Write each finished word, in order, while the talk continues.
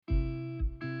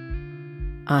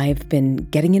I've been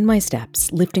getting in my steps,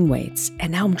 lifting weights,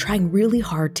 and now I'm trying really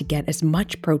hard to get as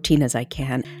much protein as I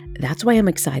can. That's why I'm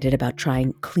excited about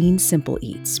trying Clean Simple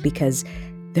Eats, because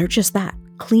they're just that,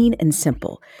 clean and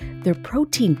simple. Their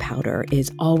protein powder is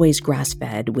always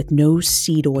grass-fed with no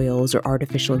seed oils or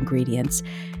artificial ingredients.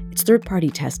 It's third-party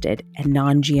tested and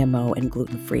non-GMO and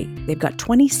gluten-free. They've got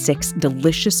 26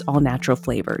 delicious all-natural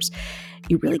flavors.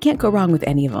 You really can't go wrong with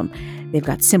any of them. They've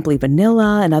got simply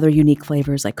vanilla and other unique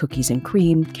flavors like cookies and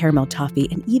cream, caramel toffee,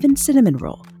 and even cinnamon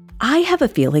roll. I have a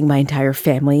feeling my entire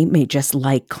family may just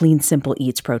like Clean Simple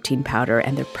Eats protein powder,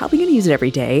 and they're probably going to use it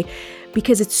every day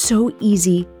because it's so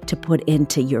easy to put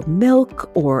into your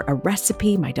milk or a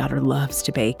recipe my daughter loves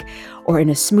to bake, or in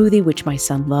a smoothie which my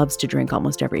son loves to drink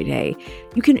almost every day.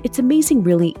 It's amazing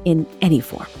really in any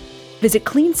form. Visit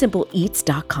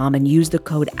cleansimpleeats.com and use the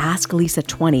code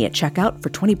AskLisa20 at checkout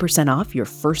for 20% off your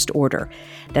first order.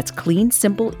 That's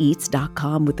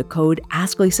cleansimpleeats.com with the code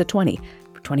AskLisa20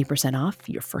 for 20% off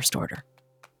your first order.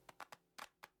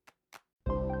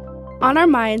 On Our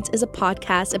Minds is a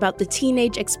podcast about the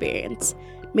teenage experience,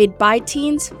 made by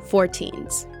teens for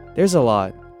teens. There's a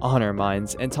lot on our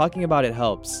minds, and talking about it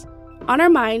helps. On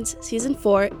Our Minds Season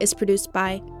 4 is produced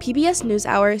by PBS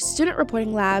NewsHour Student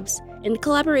Reporting Labs in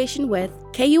collaboration with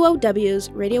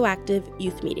KUOW's Radioactive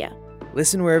Youth Media.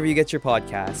 Listen wherever you get your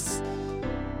podcasts.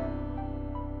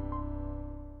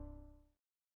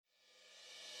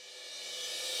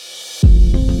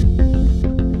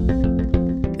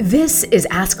 This is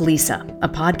Ask Lisa, a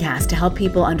podcast to help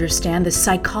people understand the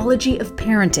psychology of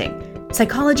parenting.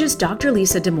 Psychologist Dr.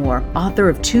 Lisa Damour, author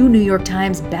of 2 New York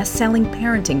Times best-selling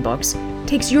parenting books,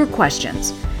 takes your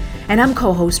questions. And I'm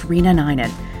co-host Rena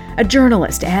Ninan, a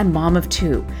journalist and mom of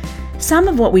 2. Some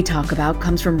of what we talk about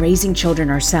comes from raising children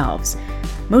ourselves.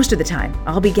 Most of the time,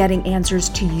 I'll be getting answers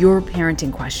to your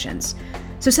parenting questions.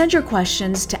 So send your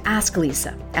questions to Ask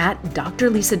Lisa at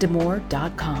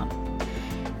drlisadamour.com.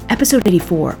 Episode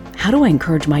 84, How Do I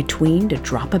Encourage My Tween to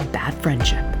Drop a Bad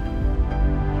Friendship?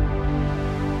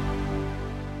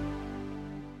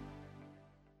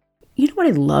 You know what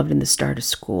I loved in the start of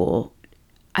school?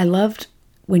 I loved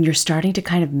when you're starting to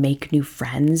kind of make new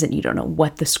friends and you don't know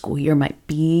what the school year might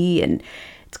be, and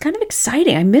it's kind of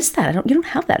exciting. I miss that. You don't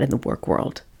have that in the work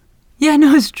world. Yeah,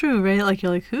 no, it's true, right? Like,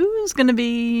 you're like, who's going to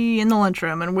be in the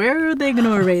lunchroom and where are they going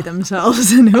to array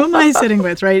themselves and who am I sitting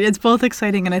with, right? It's both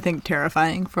exciting and I think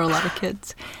terrifying for a lot of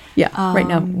kids. Yeah, right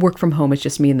now, work from home, it's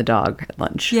just me and the dog at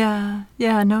lunch. Yeah,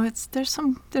 no, there's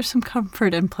some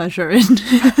comfort and pleasure in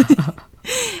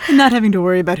and not having to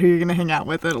worry about who you're going to hang out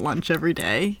with at lunch every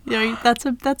day. You know, that's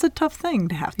a tough thing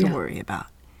to have to worry about.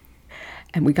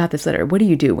 And we got this letter. What do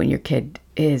you do when your kid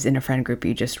is in a friend group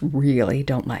you just really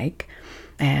don't like?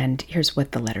 And here's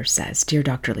what the letter says. Dear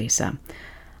Dr. Lisa,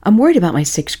 I'm worried about my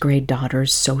 6th grade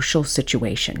daughter's social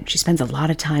situation. She spends a lot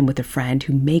of time with a friend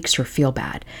who makes her feel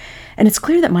bad. And it's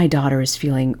clear that my daughter is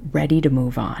feeling ready to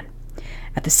move on.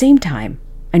 At the same time,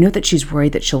 I know that she's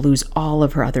worried that she'll lose all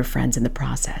of her other friends in the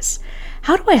process.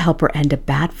 How do I help her end a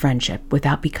bad friendship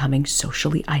without becoming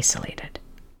socially isolated?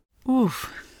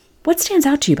 Oof. What stands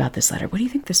out to you about this letter? What do you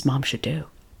think this mom should do?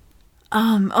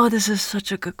 This is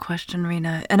such a good question,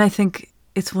 Rena. And I think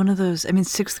it's one of those,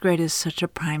 6th grade is such a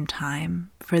prime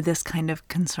time for this kind of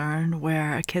concern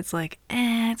where a kid's like,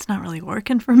 it's not really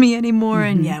working for me anymore.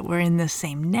 Mm-hmm. And yet we're in the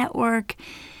same network.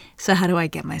 So how do I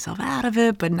get myself out of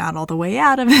it, but not all the way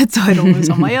out of it so I don't lose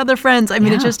all my other friends?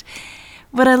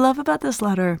 What I love about this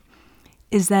letter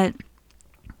is that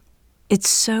it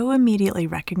so immediately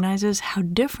recognizes how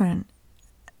different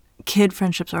kid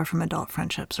friendships are from adult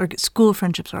friendships, or school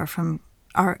friendships are from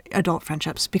our adult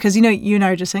friendships. Because, you and I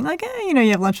are just saying, like, you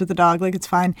have lunch with the dog, like, it's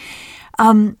fine.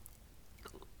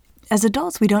 As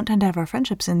adults, we don't tend to have our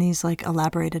friendships in these, like,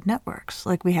 elaborated networks.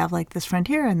 Like, we have, like, this friend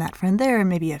here and that friend there, and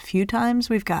maybe a few times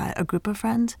we've got a group of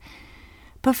friends.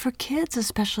 But for kids,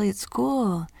 especially at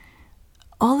school,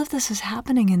 all of this is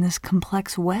happening in this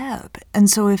complex web. And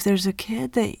so if there's a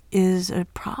kid that is a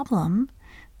problem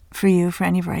for you for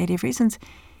any variety of reasons,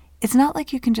 it's not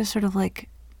like you can just sort of like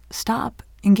stop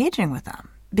engaging with them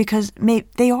because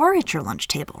they are at your lunch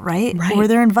table, right? Or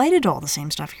they're invited to all the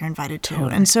same stuff you're invited to.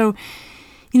 Totally. And so,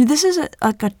 this is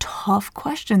a tough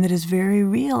question that is very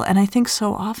real. And I think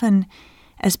so often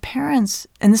as parents,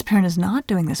 and this parent is not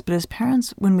doing this, but as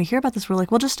parents, when we hear about this, we're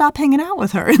like, well, just stop hanging out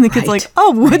with her. And the kid's like,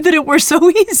 oh, would that it were so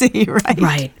easy,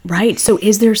 right? Right. So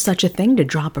is there such a thing to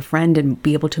drop a friend and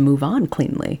be able to move on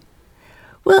cleanly?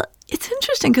 Well, it's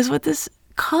interesting because what this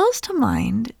calls to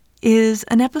mind is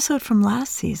an episode from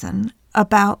last season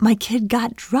about my kid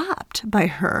got dropped by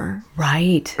her.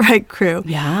 Right, crew.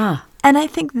 Yeah. And I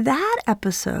think that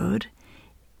episode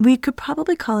we could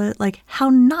probably call it like how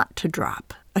not to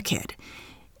drop a kid.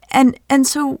 And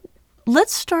so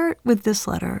let's start with this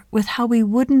letter with how we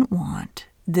wouldn't want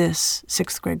this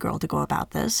 6th grade girl to go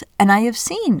about this. And I have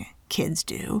seen kids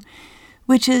do,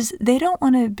 which is they don't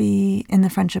want to be in the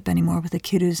friendship anymore with the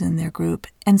kid who's in their group.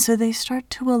 And so they start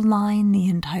to align the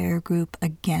entire group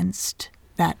against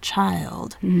that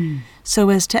child so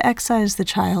as to excise the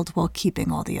child while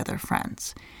keeping all the other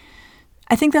friends.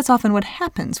 I think that's often what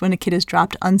happens when a kid is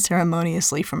dropped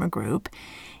unceremoniously from a group,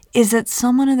 is that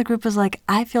someone in the group is like,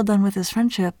 I feel done with this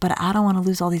friendship, but I don't want to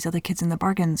lose all these other kids in the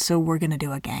bargain, so we're going to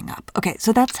do a gang up. Okay,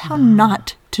 so that's how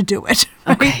not to do it.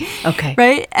 Right? Okay.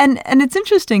 Right? And it's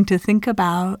interesting to think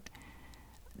about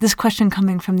this question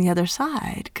coming from the other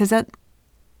side, because that,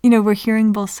 we're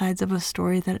hearing both sides of a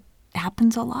story that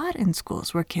happens a lot in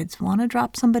schools where kids want to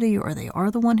drop somebody or they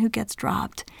are the one who gets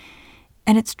dropped,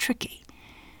 and it's tricky.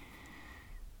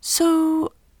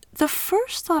 So the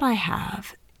first thought I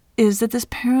have is that this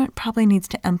parent probably needs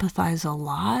to empathize a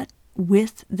lot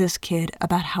with this kid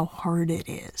about how hard it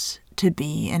is to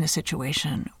be in a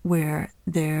situation where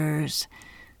there's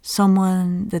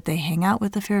someone that they hang out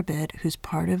with a fair bit who's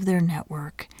part of their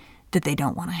network that they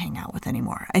don't want to hang out with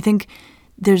anymore. I think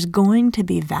there's going to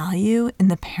be value in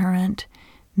the parent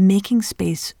making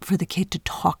space for the kid to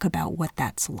talk about what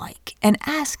that's like and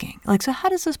asking, like, so how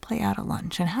does this play out at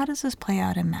lunch? And how does this play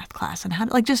out in math class? And how,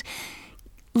 like, just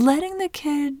letting the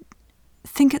kid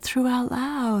think it through out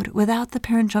loud without the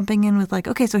parent jumping in with like,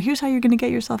 okay, so here's how you're going to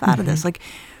get yourself out of this. Like,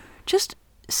 just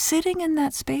sitting in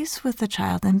that space with the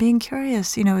child and being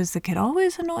curious, is the kid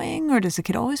always annoying, or does the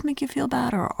kid always make you feel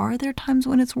bad? Or are there times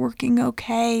when it's working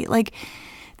okay? Like,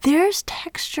 there's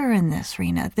texture in this,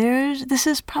 Rena. This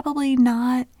is probably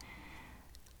not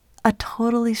a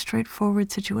totally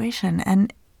straightforward situation,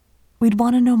 and we'd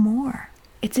want to know more.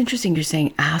 It's interesting you're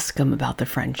saying ask them about the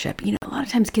friendship. A lot of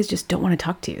times kids just don't want to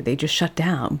talk to you. They just shut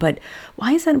down. But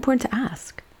why is that important to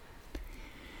ask?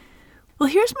 Well,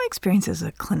 here's my experience as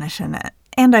a clinician,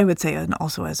 and I would say and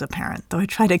also as a parent, though I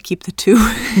try to keep the two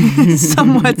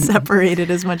somewhat separated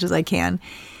as much as I can.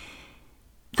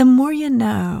 The more you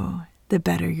know, the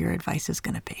better your advice is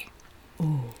going to be.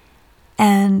 Ooh.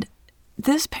 And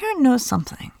this parent knows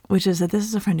something, which is that this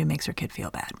is a friend who makes her kid feel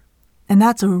bad. And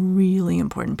that's a really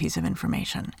important piece of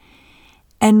information.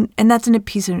 And that's a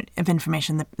piece of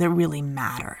information that really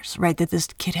matters, right? That this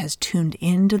kid has tuned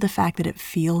into the fact that it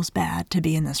feels bad to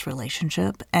be in this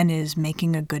relationship and is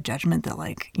making a good judgment that,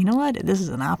 like, you know what, this is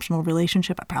an optional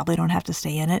relationship. I probably don't have to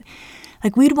stay in it.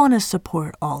 Like, we'd want to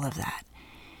support all of that.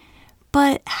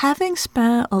 But having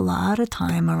spent a lot of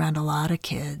time around a lot of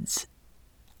kids,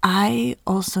 I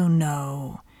also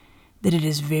know that it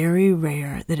is very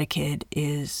rare that a kid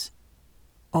is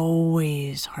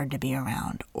always hard to be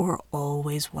around or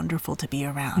always wonderful to be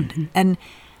around. And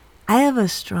I have a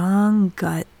strong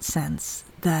gut sense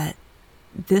that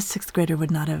this 6th grader would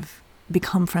not have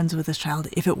become friends with this child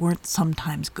if it weren't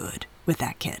sometimes good with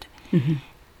that kid.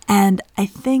 And I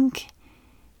think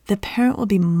the parent will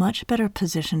be much better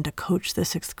positioned to coach the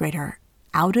 6th grader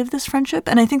out of this friendship.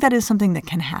 And I think that is something that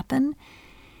can happen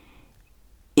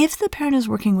if the parent is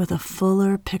working with a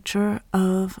fuller picture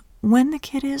of when the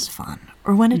kid is fun,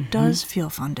 or when it does feel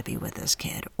fun to be with this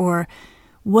kid, or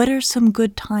what are some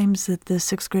good times that the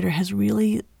 6th grader has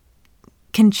really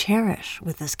can cherish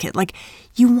with this kid. Like,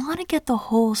 you want to get the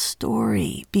whole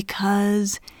story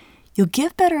because you'll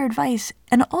give better advice.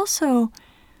 And also,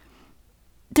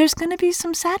 there's going to be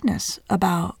some sadness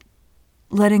about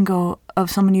letting go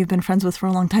of someone you've been friends with for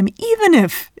a long time, even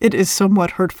if it is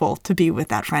somewhat hurtful to be with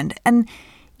that friend. And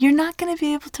you're not going to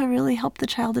be able to really help the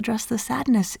child address the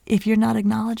sadness if you're not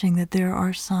acknowledging that there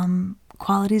are some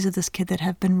qualities of this kid that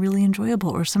have been really enjoyable,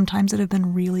 or sometimes that have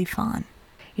been really fun.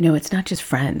 It's not just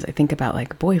friends. I think about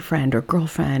like boyfriend or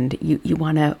girlfriend. You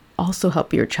want to also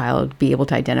help your child be able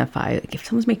to identify, like, if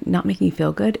someone's not making you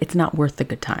feel good, it's not worth the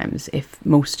good times if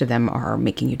most of them are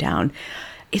making you down.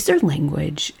 Is there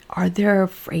language? Are there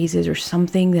phrases or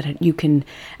something that you can,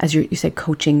 as you said,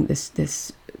 coaching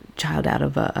this child out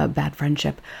of a bad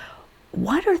friendship?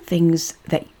 What are things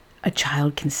that a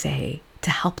child can say to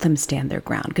help them stand their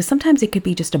ground? Because sometimes it could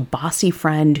be just a bossy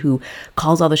friend who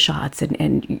calls all the shots,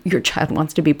 and your child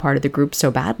wants to be part of the group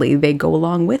so badly they go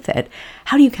along with it.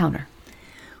 How do you counter?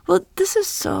 Well, this is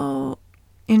so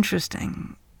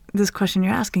interesting, this question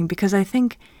you're asking, because I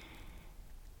think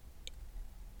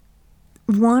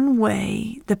one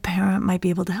way the parent might be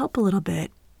able to help a little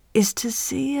bit is to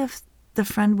see if the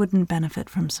friend wouldn't benefit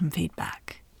from some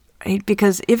feedback, right?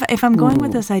 Because if I'm going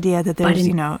with this idea that there's,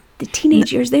 the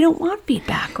teenage years, they don't want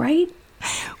feedback, right?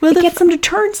 Well, it gets them to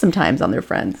turn sometimes on their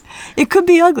friends. It could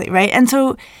be ugly, right? And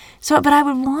so So, but I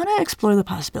would want to explore the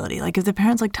possibility. Like if the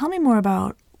parent's like, tell me more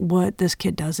about what this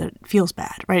kid does that feels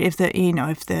bad, right? If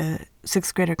the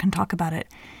sixth grader can talk about it,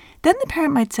 then the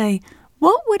parent might say,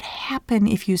 what would happen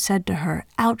if you said to her,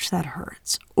 ouch, that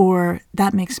hurts, or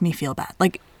that makes me feel bad?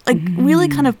 Like really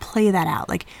kind of play that out.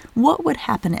 Like, what would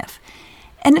happen if?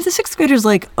 And if the sixth grader's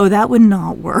like, oh, that would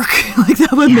not work, like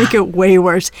that would make it way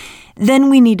worse, then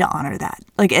we need to honor that.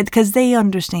 Like, because they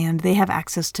understand, they have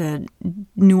access to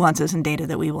nuances and data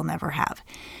that we will never have.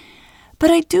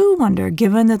 But I do wonder,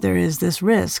 given that there is this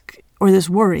risk or this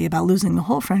worry about losing the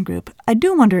whole friend group, I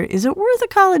do wonder, is it worth a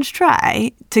college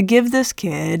try to give this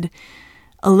kid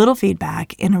a little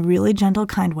feedback in a really gentle,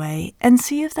 kind way and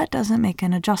see if that doesn't make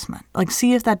an adjustment. Like,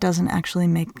 see if that doesn't actually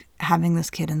make having this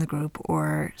kid in the group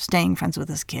or staying friends with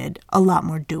this kid a lot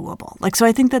more doable. Like, so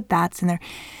I think that that's in there.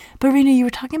 But Rena, you were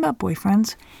talking about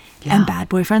boyfriends and bad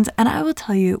boyfriends. And I will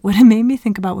tell you what it made me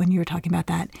think about when you were talking about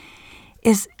that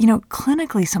is,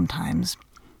 clinically sometimes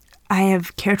I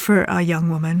have cared for a young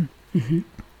woman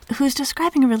who's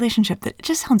describing a relationship that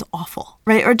just sounds awful,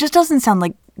 right? Or just doesn't sound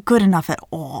like good enough at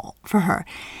all for her.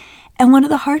 And one of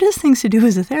the hardest things to do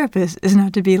as a therapist is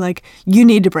not to be like, you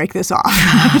need to break this off.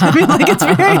 I mean, like, it's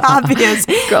very obvious.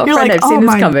 Girlfriend, you're like, I've seen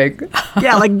this coming.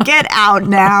 Yeah, like, get out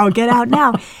now.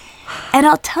 And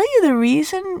I'll tell you the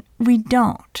reason we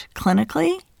don't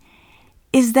clinically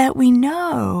is that we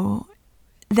know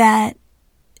that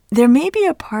there may be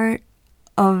a part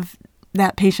of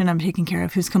that patient I'm taking care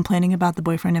of who's complaining about the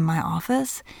boyfriend in my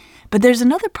office, but there's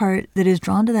another part that is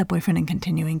drawn to that boyfriend and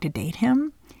continuing to date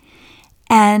him.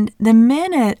 And the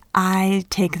minute I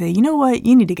take the, you know what,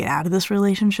 you need to get out of this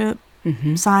relationship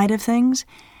side of things,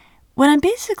 what I'm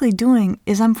basically doing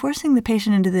is I'm forcing the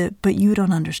patient into the, but you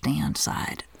don't understand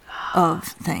side of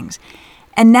things.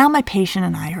 And now my patient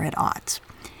and I are at odds.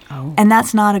 Oh. And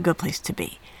that's not a good place to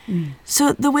be.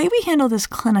 So the way we handle this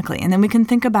clinically, and then we can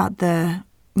think about the,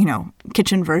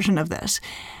 kitchen version of this,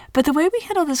 but the way we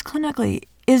handle this clinically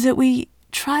is that we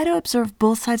try to observe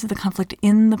both sides of the conflict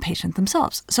in the patient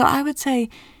themselves. So I would say,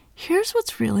 here's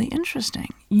what's really interesting.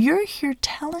 You're here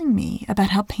telling me about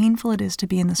how painful it is to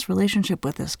be in this relationship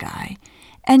with this guy,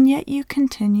 and yet you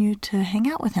continue to hang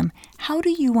out with him. How do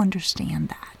you understand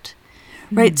that?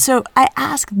 Right? So I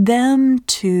ask them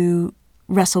to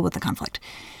wrestle with the conflict.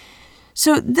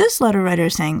 So this letter writer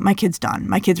is saying, my kid's done.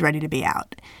 My kid's ready to be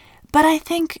out. But I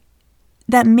think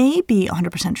that may be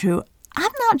 100% true.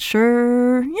 I'm not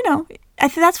sure, I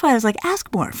think that's why I was like,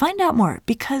 ask more, find out more.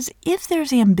 Because if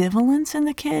there's ambivalence in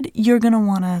the kid, you're going to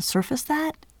want to surface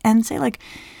that and say like,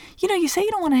 you say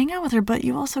you don't want to hang out with her, but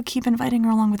you also keep inviting her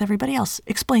along with everybody else.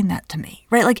 Explain that to me,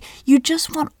 right? Like, you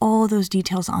just want all of those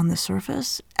details on the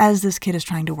surface as this kid is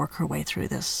trying to work her way through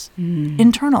this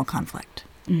internal conflict.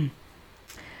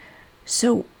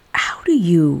 So how do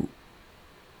you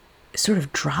sort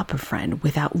of drop a friend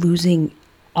without losing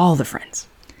all the friends?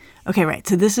 Okay, right.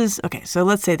 So so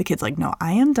let's say the kid's like, no,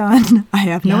 I am done. I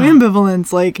have no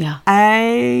ambivalence. Like,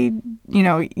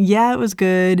 it was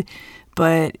good,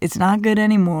 but it's not good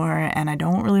anymore. And I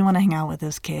don't really want to hang out with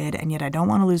this kid. And yet I don't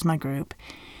want to lose my group.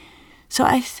 So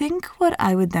I think what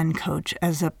I would then coach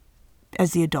as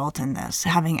the adult in this,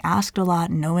 having asked a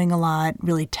lot, knowing a lot,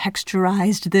 really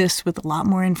texturized this with a lot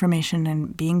more information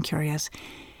and being curious,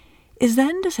 is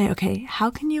then to say, okay, how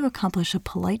can you accomplish a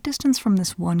polite distance from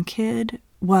this one kid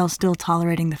while still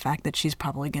tolerating the fact that she's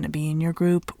probably going to be in your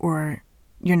group or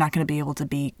you're not going to be able to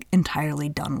be entirely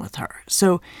done with her?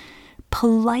 So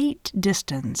polite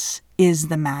distance is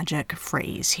the magic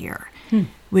phrase here,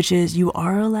 which is you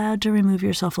are allowed to remove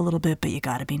yourself a little bit, but you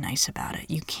got to be nice about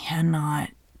it. You cannot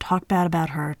talk bad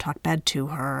about her, talk bad to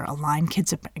her, align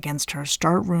kids against her,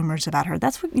 start rumors about her.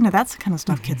 That's what, that's the kind of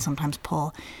stuff kids sometimes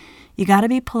pull. You got to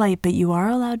be polite, but you are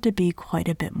allowed to be quite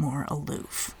a bit more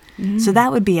aloof. So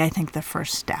that would be, I think, the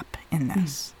first step in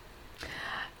this.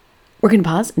 We're going to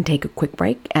pause and take a quick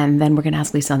break, and then we're going to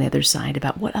ask Lisa on the other side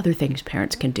about what other things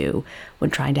parents can do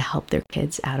when trying to help their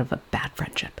kids out of a bad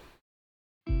friendship.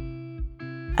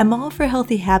 I'm all for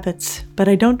healthy habits, but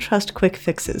I don't trust quick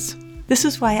fixes. This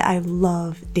is why I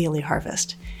love Daily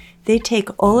Harvest. They take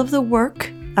all of the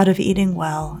work out of eating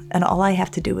well, and all I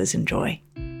have to do is enjoy.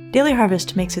 Daily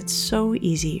Harvest makes it so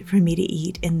easy for me to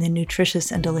eat in the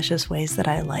nutritious and delicious ways that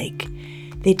I like.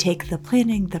 They take the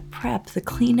planning, the prep, the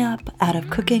cleanup out of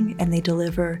cooking, and they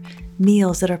deliver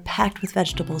meals that are packed with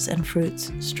vegetables and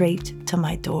fruits straight to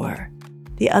my door.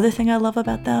 The other thing I love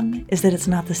about them is that it's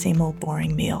not the same old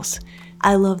boring meals.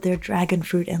 I love their dragon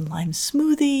fruit and lime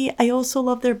smoothie. I also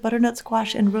love their butternut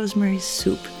squash and rosemary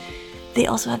soup. They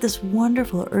also have this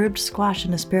wonderful herbed squash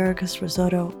and asparagus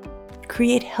risotto.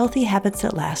 Create healthy habits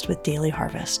that last with Daily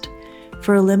Harvest.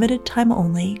 For a limited time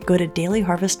only, go to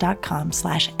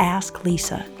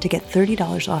dailyharvest.com/asklisa to get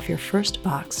 $30 off your first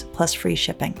box plus free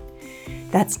shipping.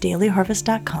 That's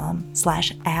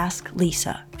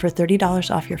dailyharvest.com/asklisa for $30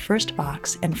 off your first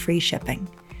box and free shipping.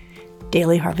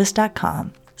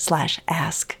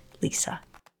 dailyharvest.com/asklisa.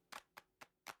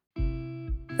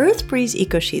 Earth Breeze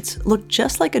Eco Sheets look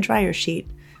just like a dryer sheet,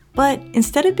 but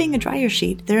instead of being a dryer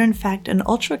sheet, they're in fact an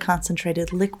ultra-concentrated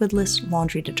liquidless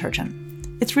laundry detergent.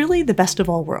 It's really the best of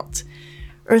all worlds.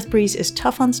 Earth Breeze is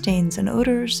tough on stains and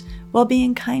odors while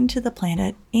being kind to the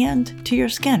planet and to your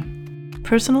skin.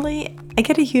 Personally, I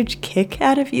get a huge kick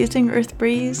out of using Earth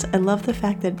Breeze. I love the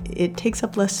fact that it takes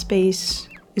up less space,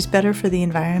 is better for the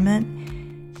environment,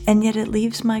 and yet it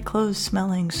leaves my clothes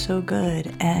smelling so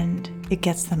good and it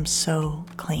gets them so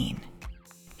clean.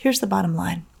 Here's the bottom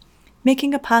line.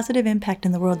 Making a positive impact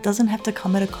in the world doesn't have to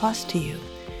come at a cost to you.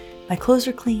 My clothes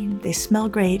are clean, they smell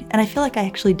great, and I feel like I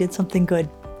actually did something good,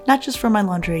 not just for my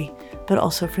laundry, but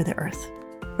also for the earth.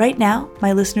 Right now,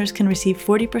 my listeners can receive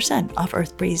 40% off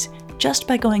Earth Breeze just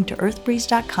by going to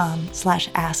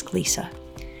earthbreeze.com/asklisa.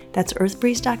 That's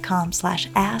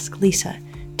earthbreeze.com/asklisa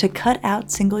to cut out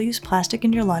single-use plastic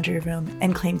in your laundry room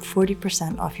and claim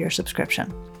 40% off your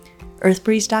subscription.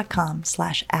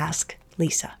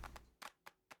 earthbreeze.com/asklisa.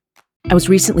 I was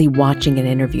recently watching an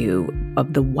interview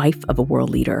of the wife of a world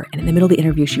leader, and in the middle of the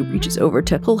interview, she reaches over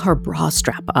to pull her bra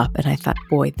strap up, and I thought,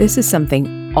 boy, this is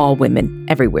something all women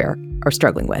everywhere are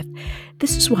struggling with.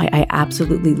 This is why I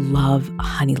absolutely love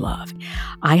Honey Love.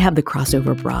 I have the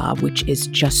crossover bra, which is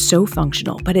just so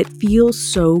functional, but it feels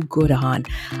so good on.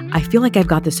 I feel like I've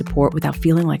got the support without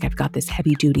feeling like I've got this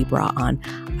heavy-duty bra on.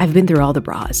 I've been through all the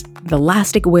bras. The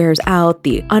elastic wears out,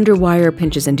 the underwire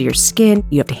pinches into your skin,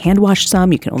 you have to hand wash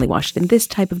some, you can only wash it in this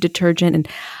type of detergent, and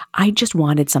I just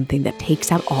wanted something that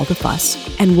takes out all the fuss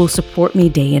and will support me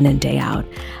day in and day out.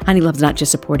 Honey Love's not just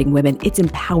supporting women, it's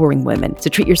empowering women. So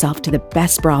treat yourself to the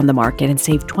best bra on the market and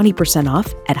save 20%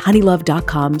 off at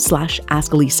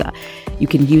honeylove.com/askalisa. You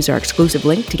can use our exclusive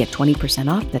link to get 20%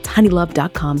 off. That's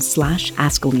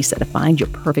honeylove.com/askalisa to find your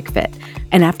perfect fit.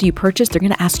 And after you purchase, they're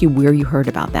going to ask you where you heard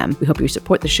about them. We hope you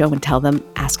support the show and tell them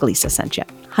Ask Lisa sent you.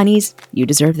 Honeys, you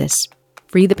deserve this.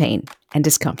 Free the pain and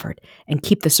discomfort and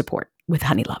keep the support with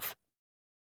Honey Love.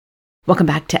 Welcome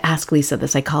back to Ask Lisa, the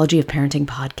Psychology of Parenting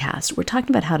podcast. We're talking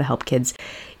about how to help kids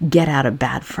get out of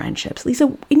bad friendships.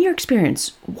 Lisa, in your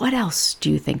experience, what else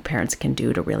do you think parents can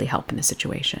do to really help in this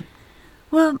situation?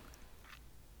 Well,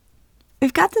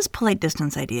 we've got this polite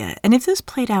distance idea, and if this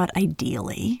played out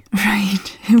ideally,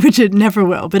 right, which it never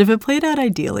will, but if it played out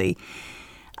ideally,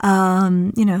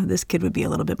 this kid would be a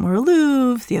little bit more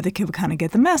aloof. The other kid would kind of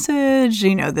get the message,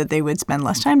 that they would spend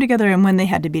less time together. And when they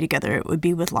had to be together, it would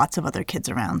be with lots of other kids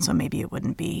around. So maybe it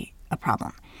wouldn't be a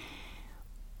problem.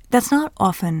 That's not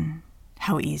often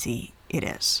how easy it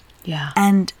is. Yeah.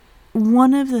 And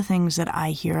one of the things that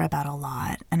I hear about a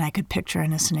lot, and I could picture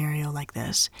in a scenario like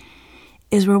this,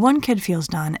 is where one kid feels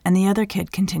done and the other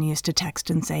kid continues to text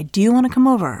and say, do you want to come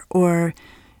over? Or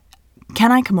can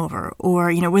I come over?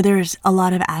 Or, where there's a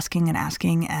lot of asking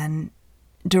and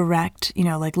direct,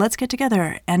 like, let's get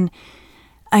together. And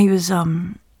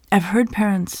I've heard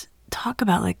parents talk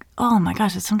about like, oh my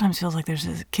gosh, it sometimes feels like there's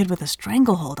a kid with a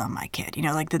stranglehold on my kid,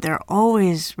 like that they're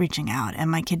always reaching out and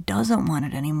my kid doesn't want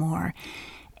it anymore.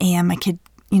 And my kid,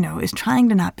 is trying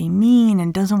to not be mean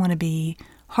and doesn't want to be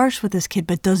harsh with this kid,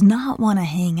 but does not want to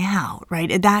hang out,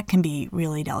 right? That can be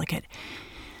really delicate.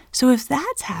 So if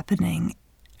that's happening,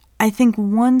 I think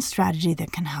one strategy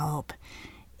that can help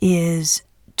is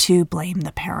to blame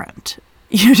the parent.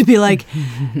 To be like,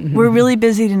 we're really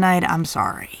busy tonight, I'm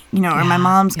sorry. Or my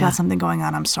mom's got something going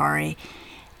on, I'm sorry.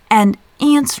 And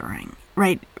answering,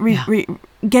 right?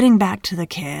 Getting back to the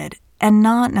kid and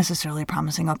not necessarily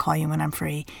promising I'll call you when I'm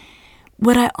free.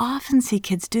 What I often see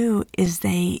kids do is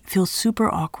they feel super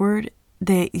awkward.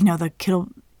 The kid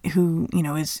who,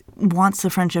 wants the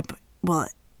friendship will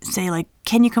say like,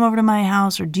 can you come over to my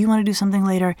house or do you want to do something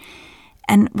later?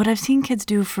 And what I've seen kids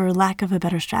do for lack of a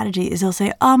better strategy is they'll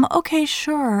say, okay,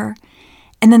 sure.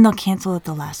 And then they'll cancel at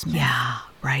the last minute. Yeah,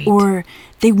 right. Or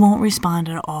they won't respond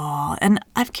at all. And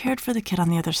I've cared for the kid on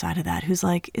the other side of that who's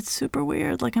like, it's super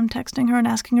weird. Like I'm texting her and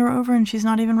asking her over and she's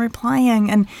not even replying.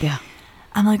 And yeah.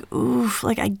 I'm like, oof,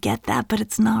 like I get that, but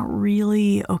it's not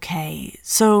really okay.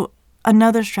 So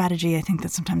another strategy I think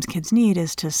that sometimes kids need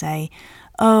is to say,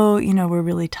 oh, we're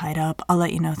really tied up. I'll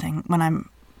let you know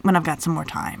when I've got some more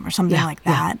time or something like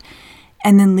that. Yeah.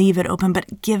 And then leave it open,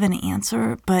 but give an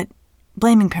answer. But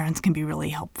blaming parents can be really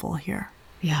helpful here.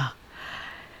 Yeah.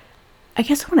 I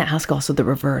guess I want to ask also the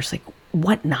reverse, like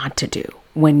what not to do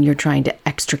when you're trying to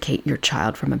extricate your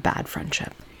child from a bad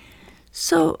friendship.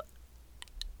 So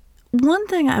one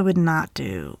thing I would not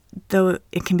do, though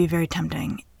it can be very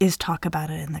tempting, is talk about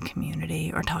it in the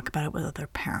community or talk about it with other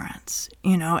parents,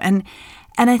 and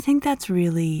I think that's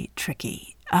really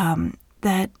tricky.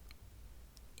 That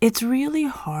it's really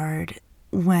hard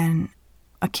when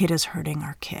a kid is hurting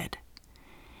our kid.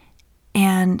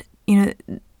 And,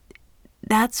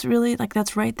 that's really,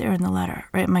 that's right there in the letter,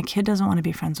 right? My kid doesn't want to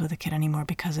be friends with a kid anymore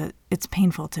because it's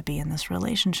painful to be in this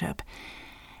relationship.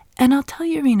 And I'll tell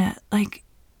you, Rena,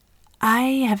 I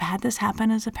have had this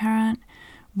happen as a parent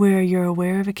where you're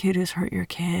aware of a kid who's hurt your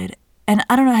kid. And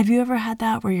I don't know, have you ever had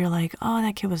that where you're like, oh,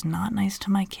 that kid was not nice to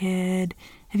my kid?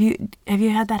 Have you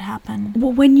had that happen?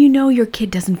 Well, when you know your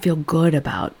kid doesn't feel good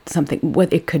about something,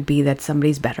 what it could be that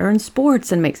somebody's better in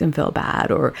sports and makes them feel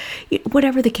bad, or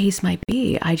whatever the case might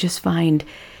be. I just find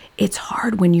it's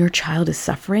hard when your child is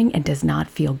suffering and does not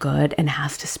feel good and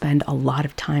has to spend a lot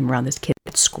of time around this kid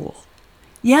at school.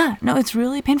 Yeah, no, it's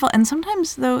really painful. And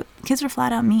sometimes, though, kids are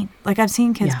flat out mean. I've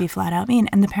seen kids be flat out mean,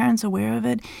 and the parent's aware of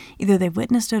it. Either they've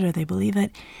witnessed it or they believe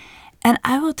it. And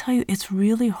I will tell you, it's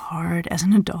really hard as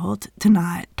an adult to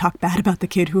not talk bad about the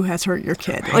kid who has hurt your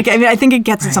kid. Right. I think it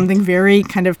gets at something very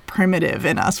kind of primitive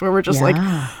in us where we're just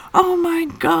oh my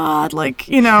God,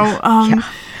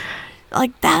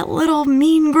 that little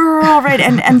mean girl, right?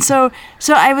 And so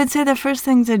I would say the first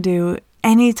thing to do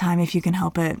anytime, if you can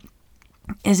help it,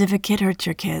 is if a kid hurts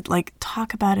your kid,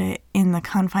 talk about it in the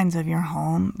confines of your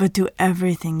home, but do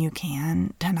everything you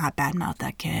can to not badmouth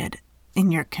that kid in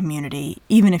your community,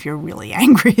 even if you're really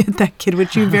angry at that kid,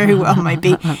 which you very well might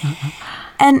be.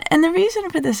 And the reason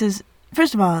for this is,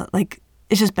 first of all,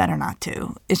 it's just better not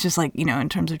to. It's just in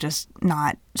terms of just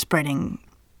not spreading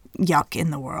yuck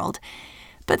in the world.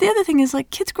 But the other thing is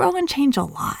kids grow and change a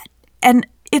lot. And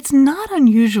it's not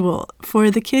unusual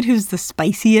for the kid who's the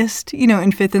spiciest, in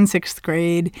 5th and 6th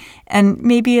grade, and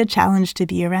maybe a challenge to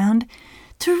be around,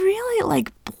 to really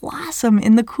blossom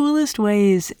in the coolest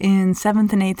ways in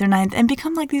 7th and 8th or 9th and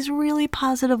become these really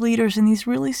positive leaders and these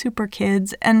really super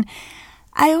kids. And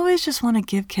I always just want to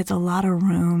give kids a lot of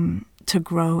room to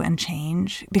grow and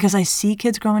change because I see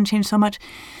kids grow and change so much.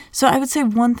 So I would say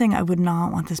one thing I would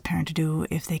not want this parent to do,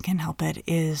 if they can help it,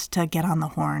 is to get on the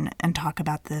horn and talk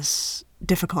about this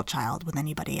difficult child with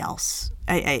anybody else.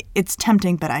 It's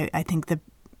tempting, but I think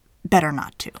better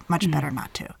not to, much better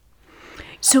not to.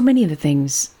 So many of the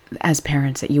things as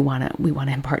parents that we want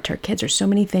to impart to our kids are so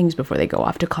many things before they go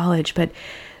off to college, but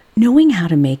knowing how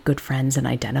to make good friends and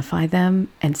identify them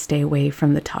and stay away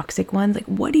from the toxic ones,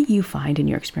 what do you find in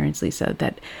your experience, Lisa,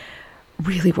 that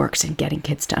really works in getting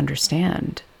kids to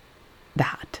understand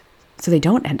that so they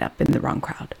don't end up in the wrong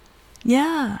crowd?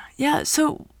 Yeah.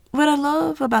 So what I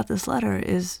love about this letter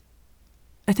is,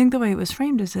 I think the way it was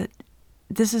framed is that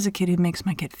this is a kid who makes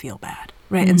my kid feel bad,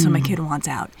 right? And so my kid wants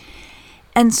out.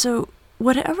 And so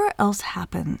whatever else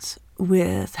happens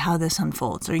with how this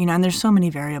unfolds, or, and there's so many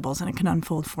variables and it can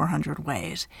unfold 400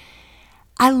 ways,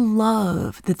 I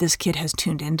love that this kid has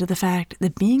tuned into the fact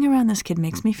that being around this kid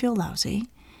makes me feel lousy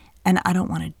and I don't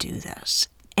want to do this.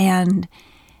 And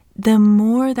the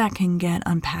more that can get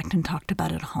unpacked and talked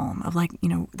about at home, of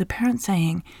the parent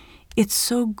saying, it's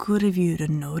so good of you to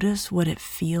notice what it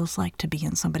feels like to be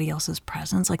in somebody else's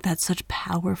presence. That's such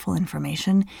powerful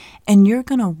information. And you're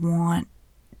going to want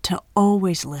to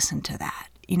always listen to that,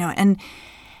 and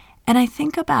I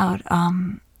think about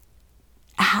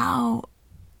how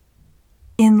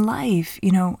in life,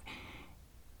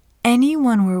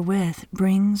 anyone we're with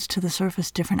brings to the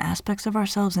surface different aspects of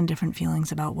ourselves and different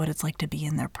feelings about what it's like to be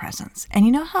in their presence. And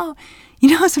you know how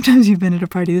sometimes you've been at a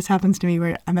party, this happens to me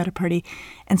where I'm at a party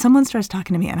and someone starts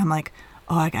talking to me and I'm like,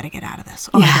 oh, I got to get out of this.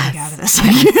 I got to get out of this. I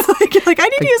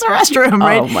need to use a restroom,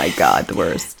 right? Oh my God, the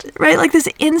worst. Right? This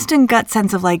instant gut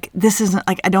sense of this isn't,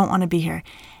 I don't want to be here.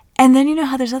 And then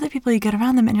how there's other people, you get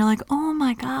around them and you're like, oh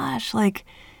my gosh,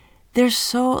 they're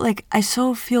so, I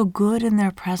so feel good in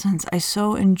their presence. I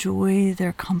so enjoy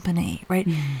their company, right?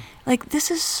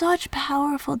 This is such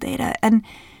powerful data. And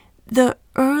the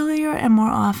earlier and more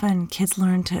often kids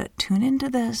learn to tune into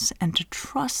this and to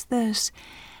trust this,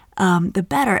 the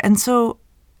better. And so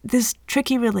this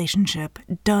tricky relationship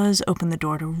does open the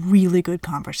door to really good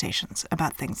conversations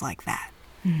about things like that.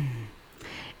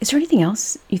 Is there anything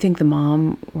else you think the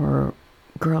mom or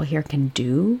girl here can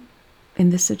do in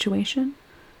this situation?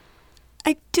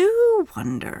 I do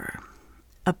wonder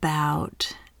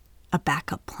about a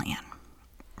backup plan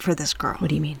for this girl. What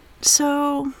do you mean?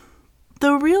 So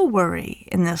the real worry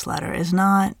in this letter is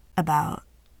not about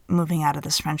moving out of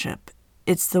this friendship.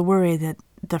 It's the worry that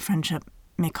the friendship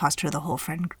may cost her the whole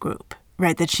friend group,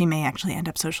 right? That she may actually end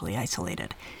up socially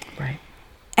isolated. Right.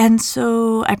 And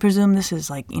so I presume this is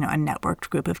like, a networked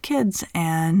group of kids.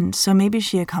 And so maybe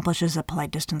she accomplishes a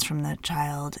polite distance from the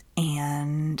child,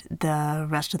 and the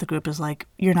rest of the group is like,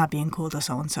 you're not being cool to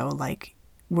so-and-so. Like,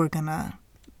 we're going to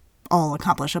all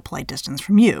accomplish a polite distance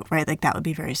from you, right? Like, that would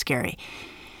be very scary.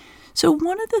 So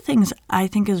one of the things I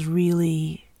think is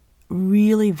really,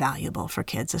 really valuable for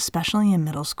kids, especially in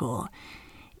middle school,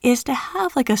 is to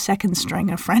have like a second string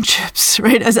of friendships,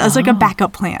 right? As like a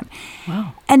backup plan.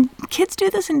 Wow. And kids do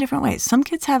this in different ways. Some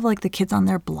kids have like the kids on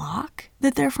their block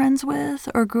that they're friends with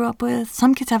or grew up with.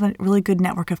 Some kids have a really good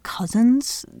network of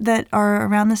cousins that are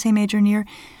around the same age or near.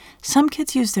 Some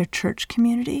kids use their church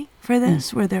community for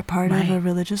this, where they're part of a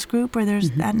religious group where there's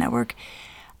that network.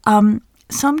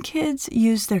 Some kids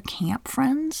use their camp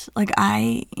friends. Like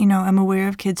I, am aware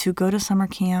of kids who go to summer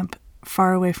camp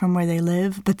far away from where they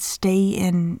live, but stay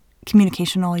in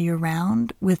communication all year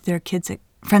round with their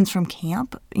friends from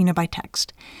camp, by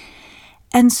text.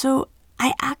 And so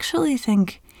I actually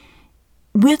think,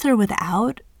 with or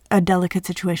without a delicate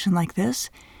situation like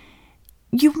this,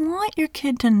 you want your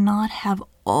kid to not have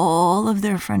all of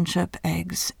their friendship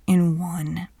eggs in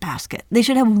one basket. They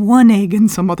should have one egg in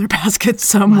some other basket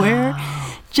somewhere,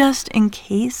 just in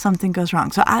case something goes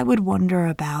wrong. So I would wonder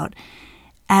about,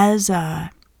 as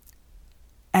a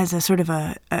sort of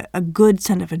a good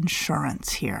set of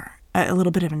insurance here, a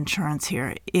little bit of insurance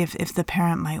here, if the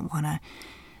parent might want to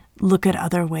look at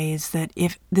other ways that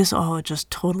if this all just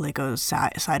totally goes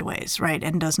sideways, right,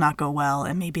 and does not go well,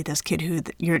 and maybe this kid who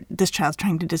this child's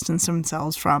trying to distance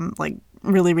themselves from, like,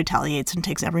 really retaliates and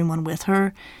takes everyone with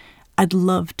her, I'd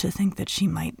love to think that she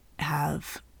might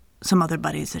have some other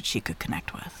buddies that she could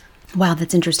connect with. Wow,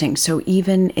 that's interesting. So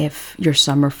even if your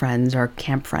summer friends are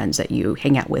camp friends that you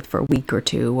hang out with for a week or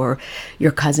two, or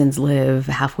your cousins live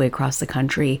halfway across the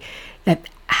country, that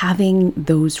having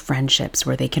those friendships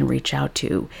where they can reach out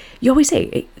to, you always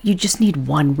say you just need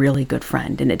one really good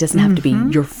friend, and it doesn't have to be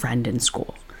your friend in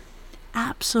school.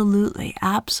 Absolutely,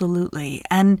 absolutely.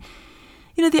 And,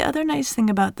 the other nice thing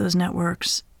about those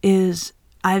networks is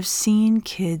I've seen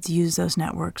kids use those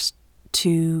networks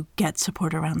to get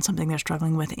support around something they're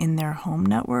struggling with in their home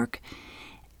network.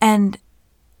 And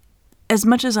as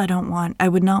much as I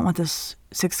would not want this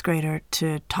sixth grader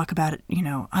to talk about it,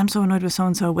 I'm so annoyed with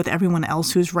so-and-so with everyone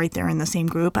else who's right there in the same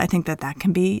group. I think that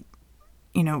can be,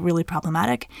 really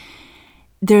problematic.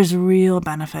 There's real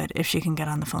benefit if she can get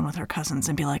on the phone with her cousins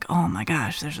and be like, oh my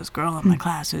gosh, there's this girl in my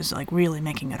class who's like really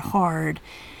making it hard.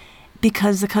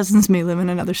 Because the cousins may live in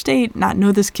another state, not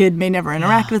know this kid, may never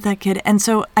interact with that kid. And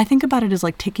so I think about it as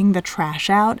like taking the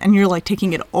trash out, and you're like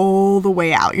taking it all the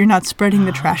way out. You're not spreading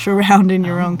the trash around in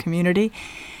your own community.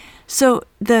 So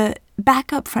the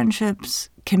backup friendships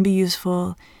can be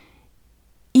useful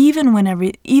even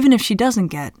if she doesn't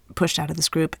get pushed out of this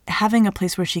group. Having a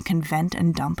place where she can vent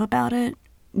and dump about it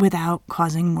without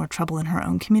causing more trouble in her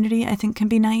own community, I think, can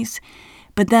be nice.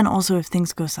 But then also, if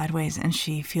things go sideways and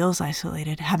she feels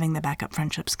isolated, having the backup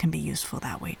friendships can be useful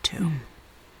that way too.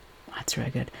 That's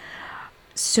really good.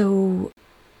 So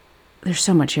there's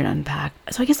so much here to unpack.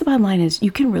 So I guess the bottom line is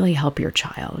you can really help your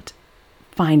child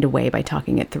find a way by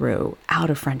talking it through out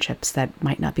of friendships that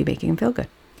might not be making them feel good.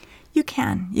 You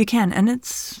can. And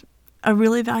it's a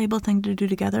really valuable thing to do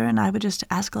together. And I would just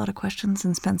ask a lot of questions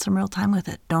and spend some real time with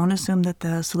it. Don't assume that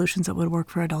the solutions that would work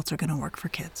for adults are going to work for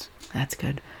kids. That's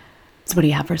good. So what do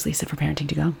you have for us, Lisa, for Parenting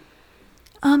to Go?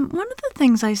 One of the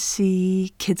things I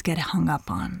see kids get hung up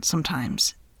on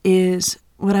sometimes is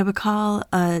what I would call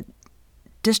a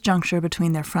disjuncture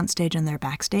between their front stage and their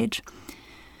backstage.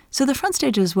 So the front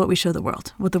stage is what we show the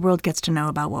world, what the world gets to know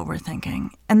about what we're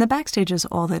thinking. And the backstage is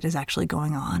all that is actually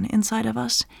going on inside of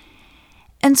us.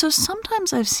 And so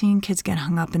sometimes I've seen kids get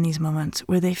hung up in these moments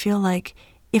where they feel like,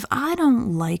 if I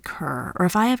don't like her or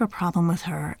if I have a problem with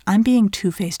her, I'm being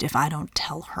two-faced if I don't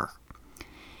tell her.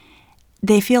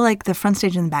 They feel like the front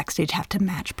stage and the backstage have to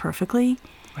match perfectly.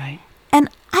 Right. And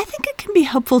I think it can be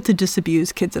helpful to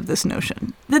disabuse kids of this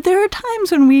notion that there are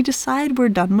times when we decide we're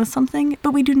done with something, but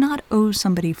we do not owe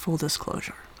somebody full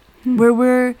disclosure. Where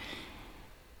we're,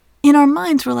 in our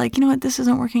minds, we're like, you know what, this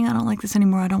isn't working. I don't like this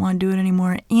anymore. I don't want to do it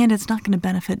anymore. And it's not going to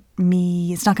benefit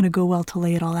me. It's not going to go well to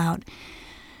lay it all out.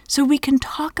 So we can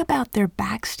talk about their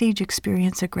backstage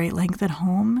experience at great length at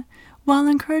home, while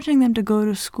encouraging them to go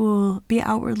to school, be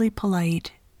outwardly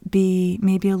polite, be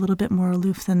maybe a little bit more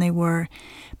aloof than they were,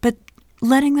 but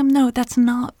letting them know that's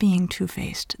not being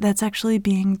two-faced. That's actually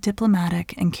being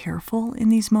diplomatic and careful in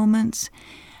these moments,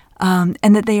 and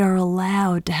that they are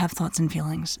allowed to have thoughts and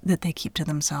feelings that they keep to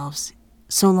themselves,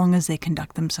 so long as they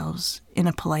conduct themselves in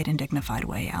a polite and dignified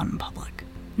way out in public.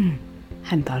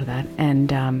 Hadn't thought of that.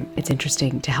 And it's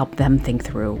interesting to help them think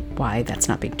through why that's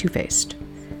not being two-faced.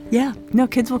 Yeah. No,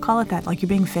 kids will call it that, like you're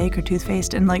being fake or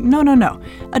tooth-faced. And like, no.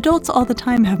 Adults all the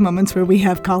time have moments where we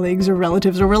have colleagues or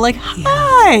relatives where we're like,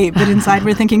 hi, but inside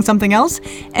we're thinking something else.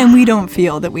 And we don't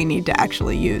feel that we need to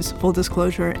actually use full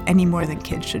disclosure any more than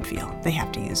kids should feel. They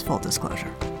have to use full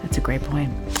disclosure. That's a great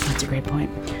point.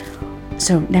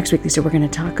 So next week, Lisa, we're going to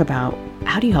talk about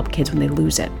how do you help kids when they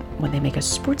lose it, when they make a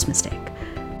sports mistake.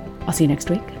 I'll see you next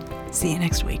week. See you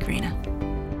next week, Rena.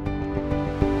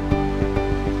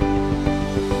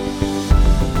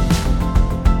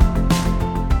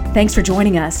 Thanks for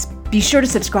joining us. Be sure to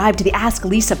subscribe to the Ask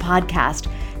Lisa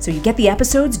podcast so you get the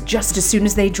episodes just as soon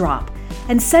as they drop.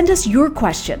 And send us your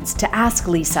questions to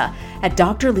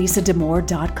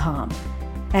asklisa@drlisadamore.com.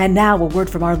 And now a word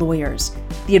from our lawyers.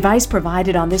 The advice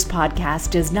provided on this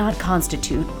podcast does not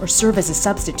constitute or serve as a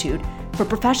substitute for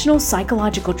professional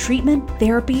psychological treatment,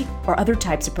 therapy, or other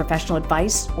types of professional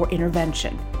advice or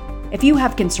intervention. If you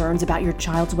have concerns about your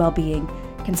child's well-being,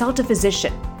 consult a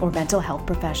physician or mental health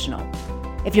professional.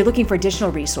 If you're looking for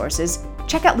additional resources,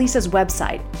 check out Lisa's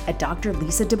website at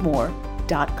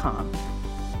drlisadamore.com.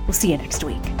 We'll see you next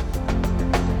week.